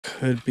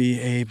Could be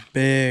a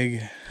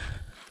big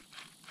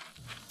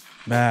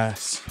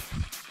bass.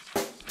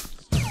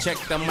 Check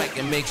the mic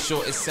and make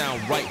sure it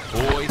sound right,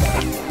 boys.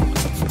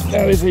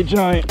 That is a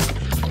giant.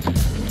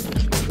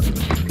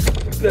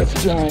 That's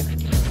a giant.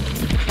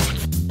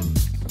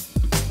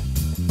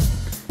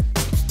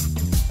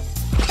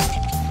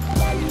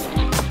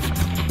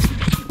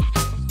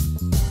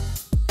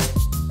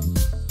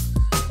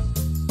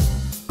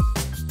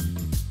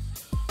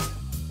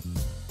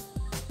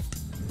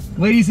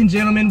 Ladies and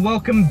gentlemen,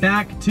 welcome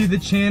back to the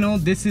channel.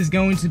 This is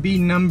going to be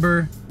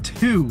number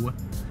 2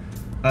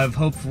 of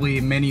hopefully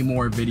many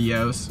more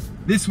videos.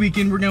 This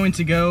weekend we're going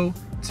to go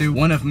to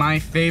one of my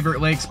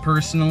favorite lakes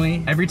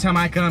personally. Every time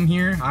I come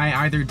here,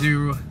 I either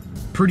do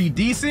pretty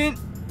decent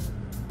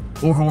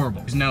or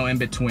horrible. There's no in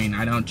between.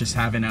 I don't just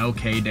have an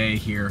okay day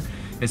here.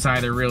 It's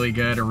either really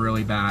good or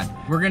really bad.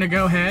 We're gonna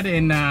go ahead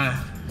and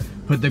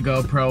put the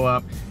GoPro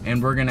up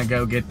and we're gonna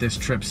go get this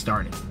trip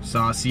started.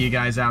 So I'll see you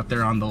guys out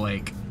there on the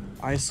lake.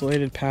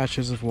 Isolated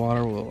patches of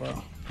water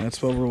willow.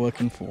 That's what we're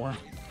looking for.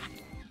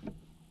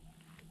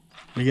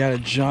 We got a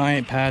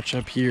giant patch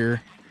up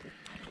here.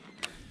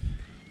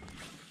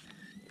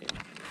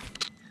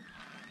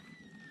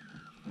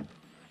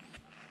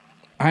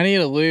 I need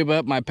to lube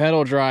up my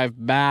pedal drive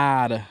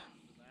bad.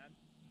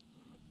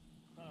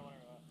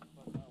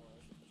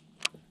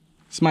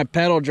 It's my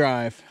pedal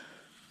drive.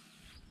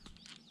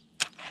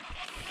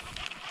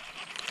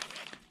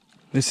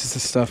 This is the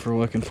stuff we're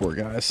looking for,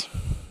 guys.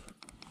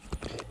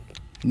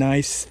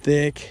 Nice,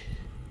 thick,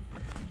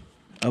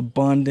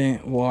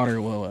 abundant water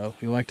willow.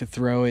 We like to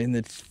throw it in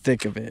the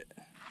thick of it.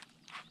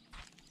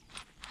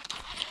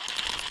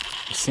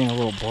 I've seen a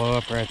little blow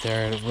up right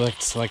there. It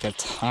looks like a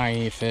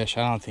tiny fish.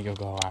 I don't think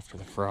it'll go after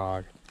the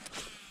frog.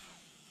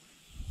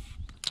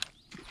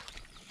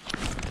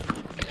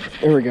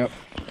 There we go.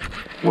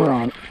 We're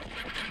on.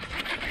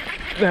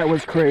 That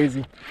was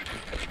crazy.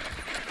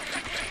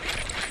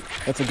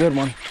 That's a good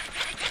one.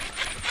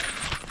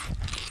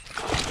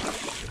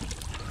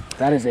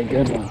 That is a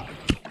good one.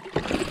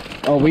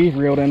 Oh, we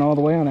reeled in all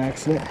the way on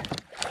accident.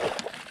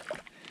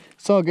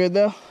 It's all good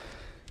though.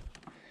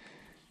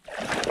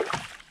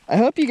 I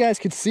hope you guys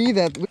could see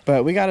that,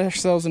 but we got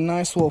ourselves a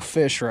nice little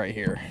fish right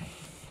here.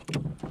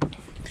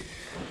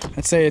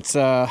 I'd say it's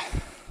a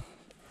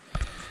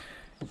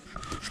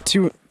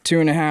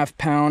 2.5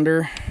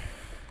 pounder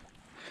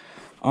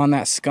on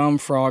that Scum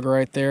frog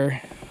right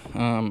there.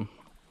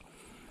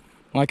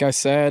 Like I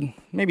said,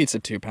 maybe it's a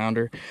 2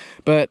 pounder,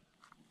 but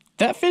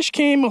that fish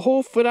came a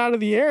whole foot out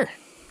of the air.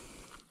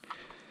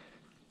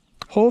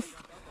 Whole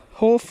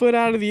foot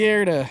out of the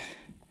air to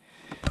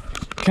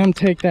come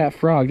take that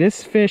frog.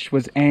 This fish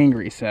was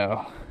angry,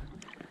 so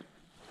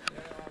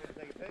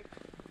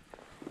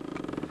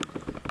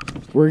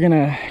we're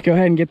gonna go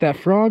ahead and get that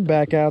frog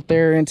back out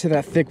there into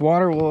that thick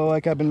water willow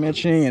like I've been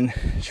mentioning and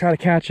try to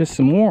catch us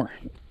some more.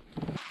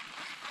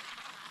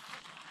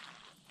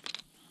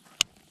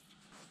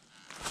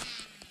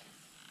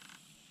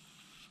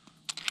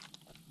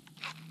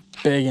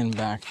 Big and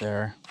back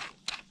there.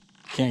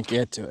 Can't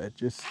get to it.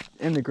 Just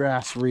in the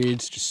grass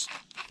reeds, just,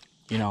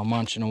 you know,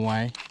 munching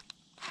away.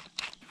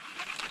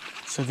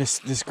 So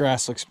this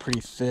grass looks pretty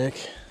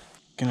thick.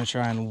 Gonna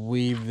try and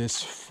weave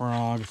this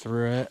frog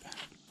through it.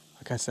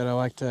 Like I said, I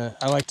like to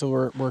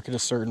work it a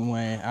certain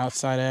way.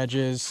 Outside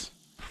edges,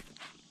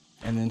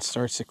 and then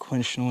start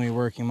sequentially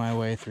working my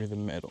way through the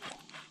middle.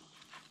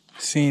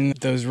 Seeing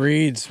those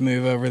reeds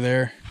move over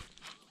there.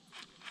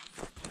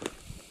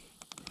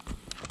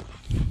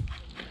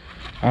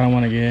 I don't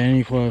want to get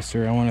any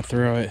closer. I want to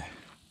throw it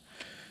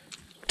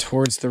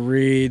towards the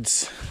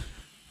reeds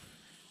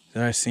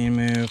that I seen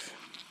move.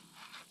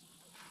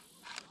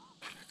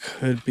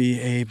 Could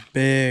be a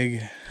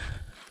big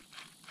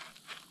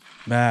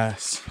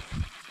bass.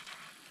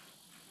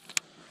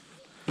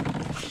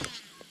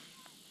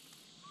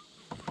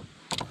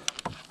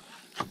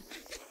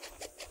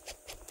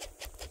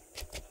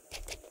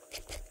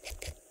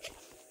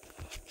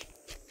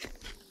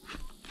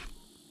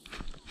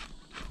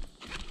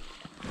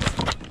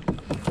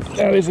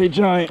 That is a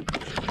giant.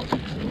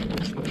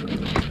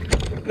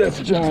 That's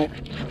a giant.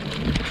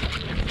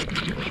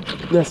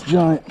 That's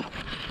giant.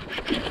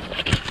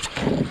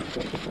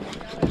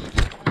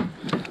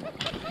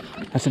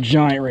 That's a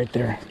giant right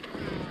there.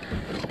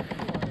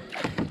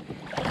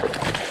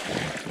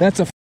 That's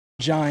a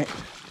giant.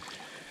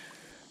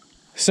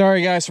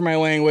 Sorry guys for my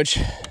language,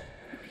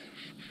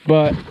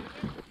 but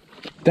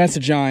that's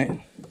a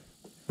giant.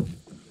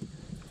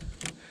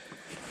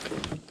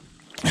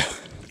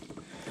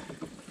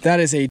 That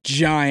is a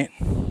giant.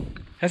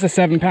 That's a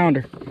 7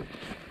 pounder.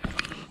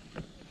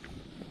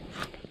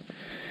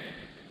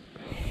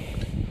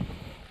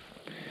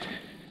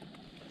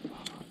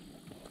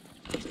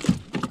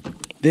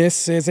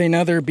 This is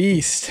another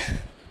beast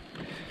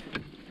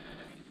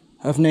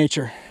of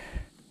nature.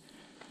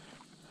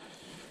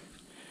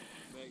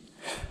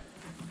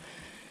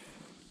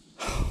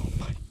 Oh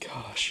my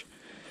gosh.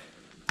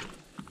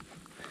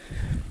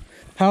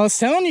 I was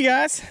telling you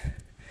guys,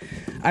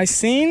 I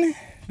seen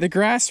the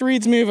grass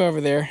reeds move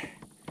over there.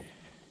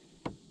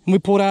 And we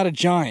pulled out a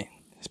giant.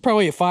 It's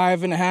probably a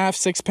 5.5,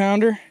 6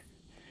 pounder.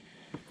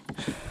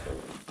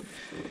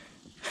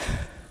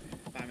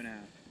 5.5.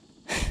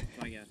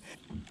 I guess.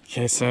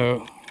 Okay,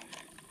 so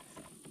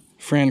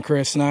friend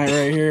Chris and I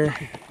right here.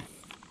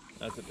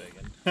 That's a big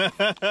one.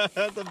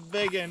 That's a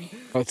big one.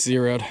 Oh, it's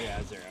zeroed.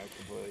 Yeah, zero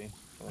completely.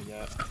 Like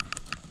that.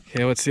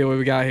 Okay, let's see what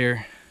we got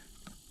here.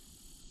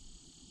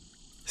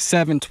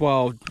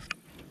 712.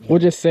 We'll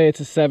just say it's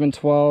a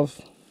 712.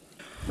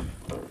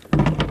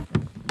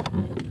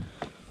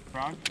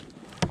 Frog?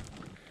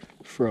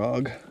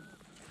 Frog.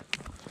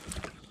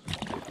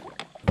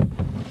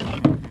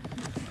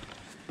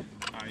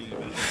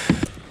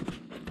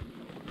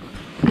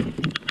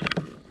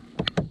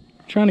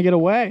 Trying to get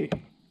away.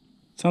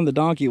 It's on the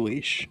donkey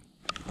leash.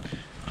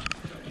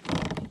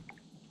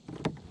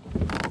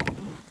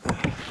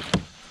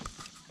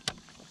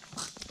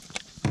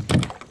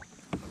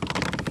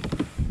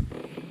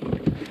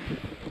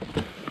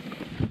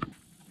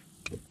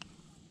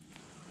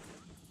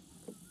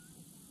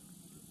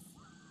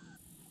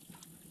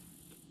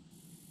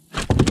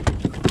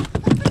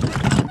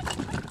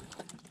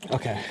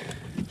 Okay.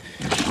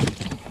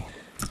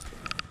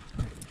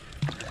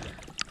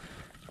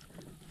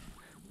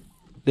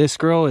 This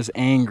girl is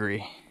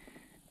angry.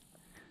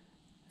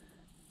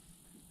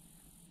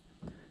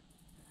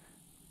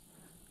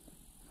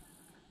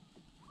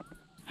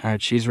 All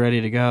right, she's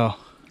ready to go.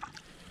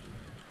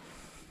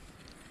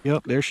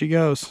 Yep, there she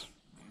goes.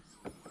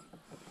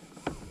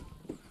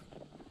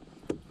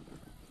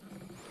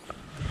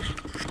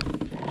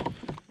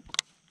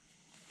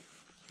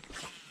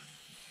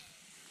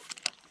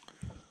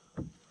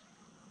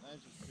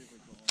 That's just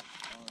super cool,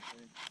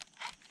 honestly.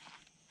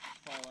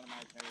 Probably one of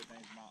my favorite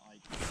things about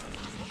like.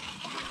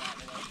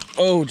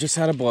 Oh, just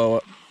had a blow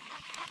up.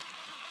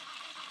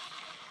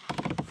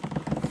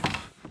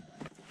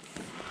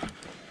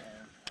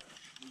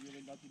 We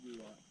really got to do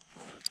that.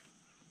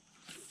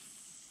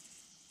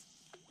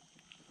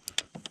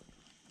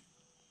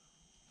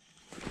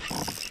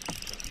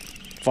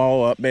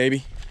 Follow up,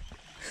 baby.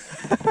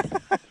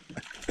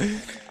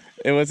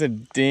 It was a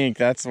dink,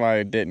 that's why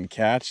I didn't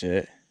catch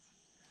it.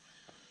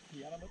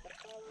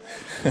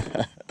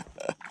 A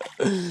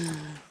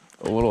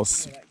little.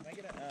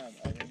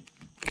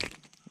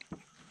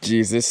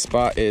 Jeez, this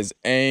spot is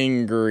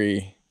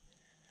angry.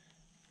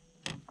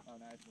 Oh,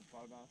 nice.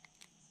 Spot about.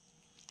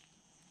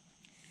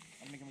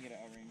 I'm gonna come get an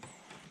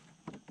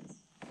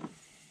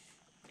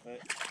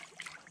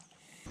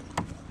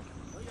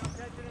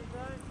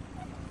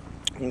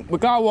O-ring. We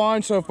got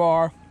one so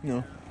far.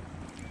 No.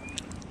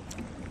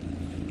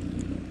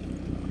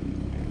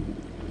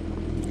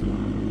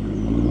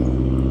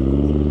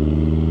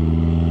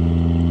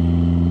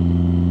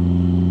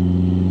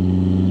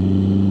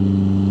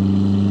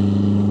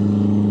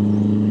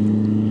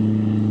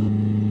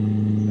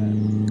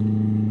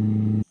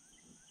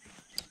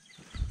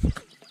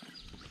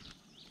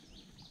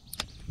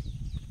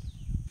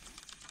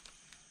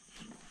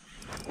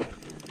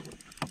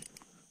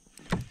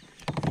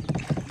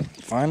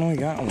 Finally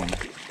got one.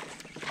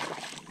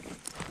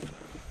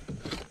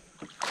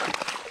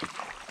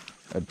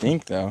 A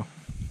dink though.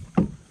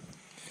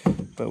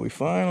 But we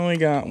finally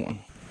got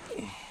one.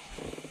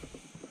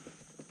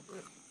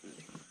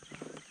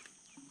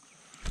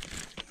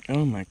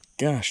 Oh my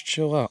gosh,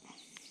 chill out.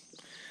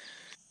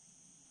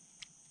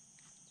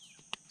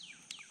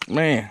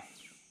 Man.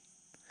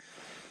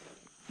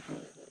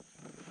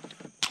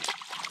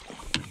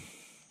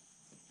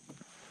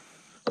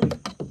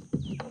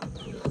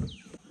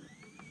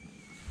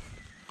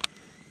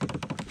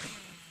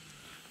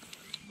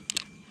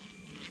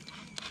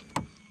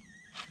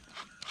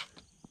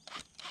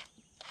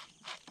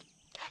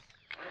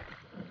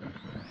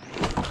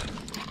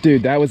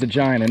 Dude, that was a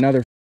giant,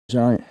 another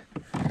giant.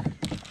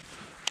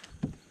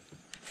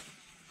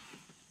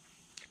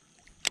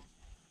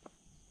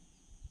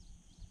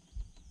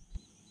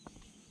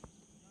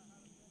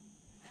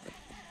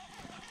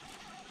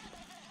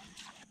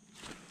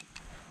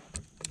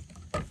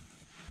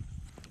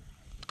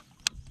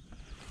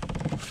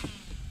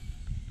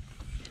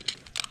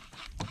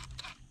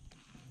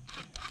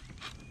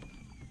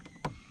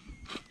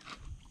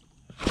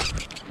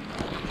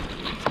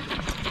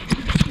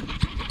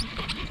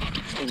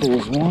 There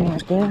was one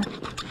right there.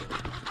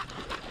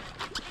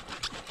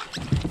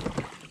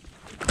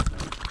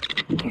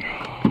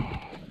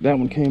 That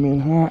one came in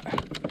hot.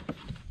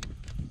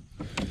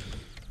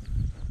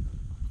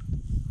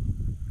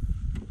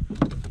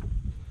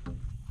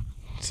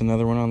 It's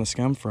another one on the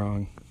Scum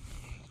frog.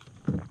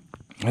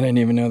 I didn't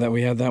even know that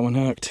we had that one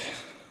hooked.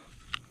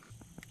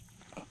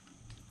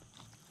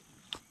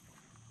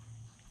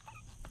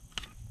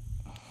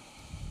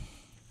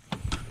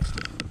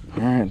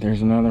 All right,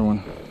 there's another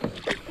one.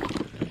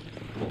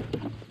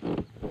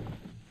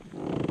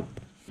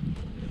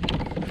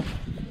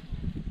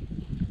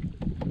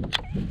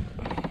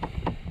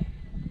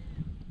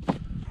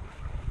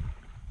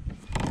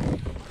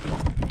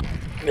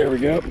 There we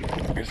go.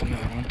 There's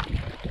another one.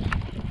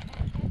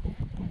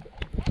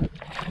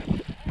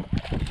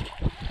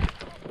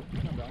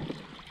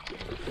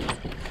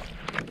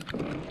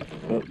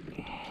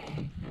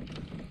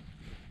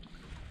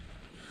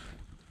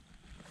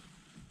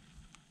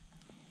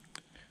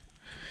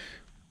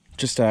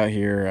 Just out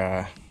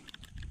here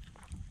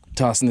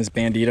tossing this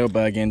Bandito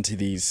bug into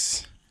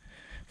these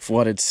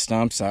flooded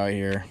stumps out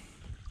here.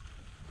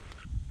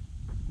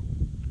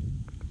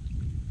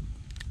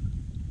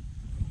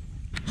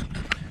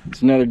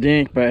 It's another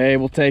dink, but hey,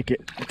 we'll take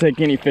it. We'll take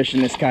any fish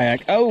in this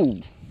kayak. Oh!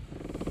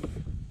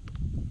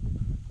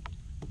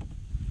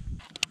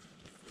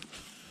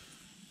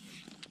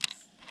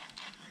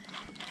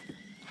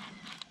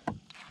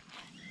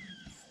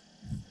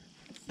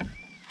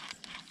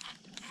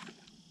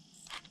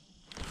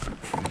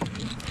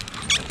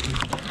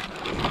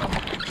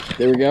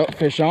 There we go,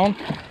 fish on.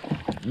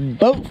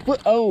 Boat foot,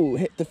 oh,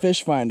 hit the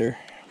fish finder.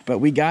 But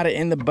we got it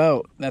in the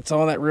boat. That's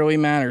all that really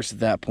matters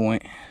at that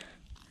point.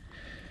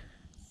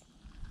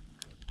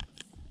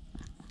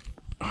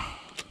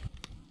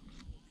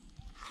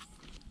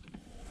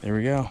 There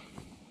we go.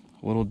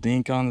 A little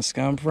dink on the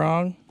scum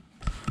frog.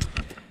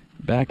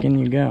 Back in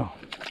you go.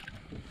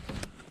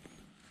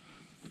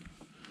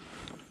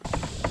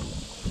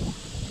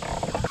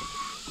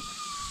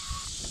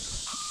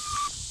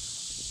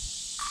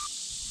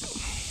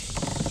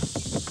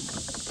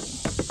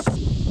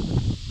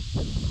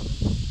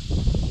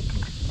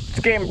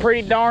 It's getting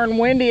pretty darn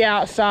windy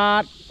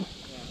outside.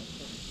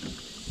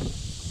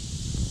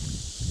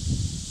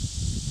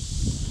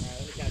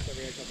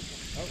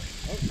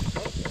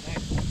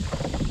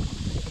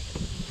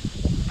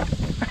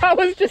 I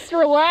was just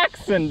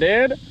relaxing,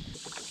 dude.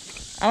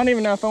 I don't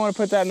even know if I want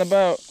to put that in the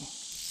boat.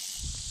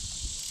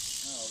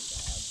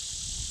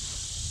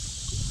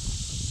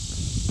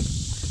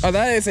 Oh,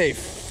 that is a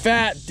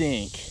fat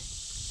dink.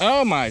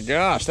 Oh my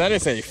gosh, that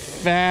is a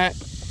fat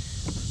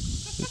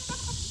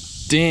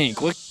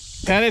dink. Look,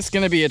 that is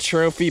gonna be a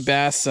trophy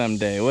bass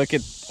someday. Look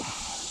at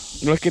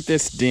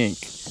this dink.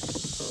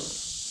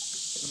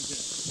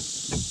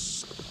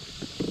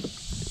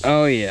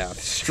 Oh yeah,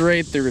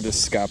 straight through the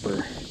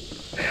scupper.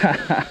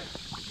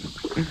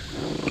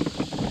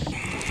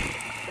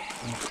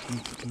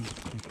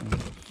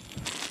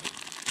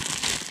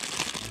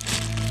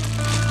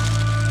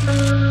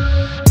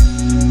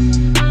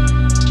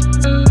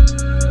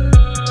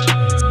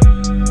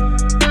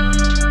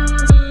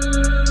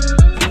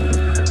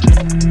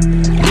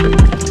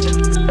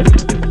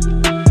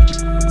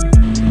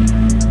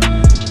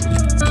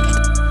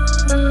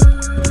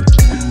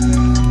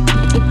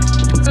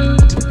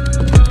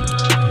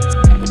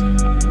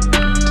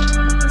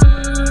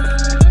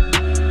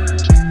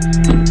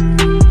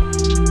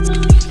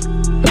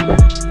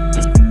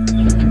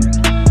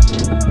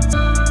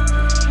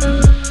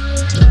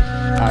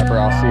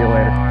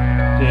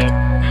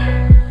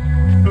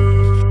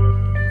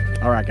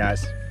 Alright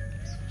guys,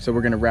 so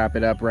we're gonna wrap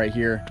it up right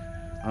here.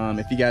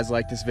 If you guys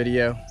like this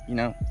video, you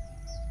know,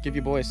 give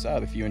your boy a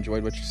sub if you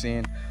enjoyed what you're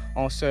seeing.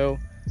 Also,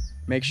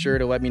 make sure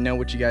to let me know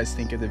what you guys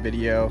think of the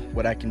video,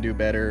 what I can do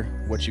better,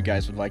 what you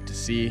guys would like to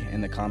see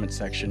in the comment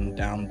section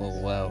down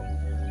below.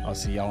 I'll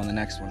see y'all in the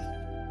next one.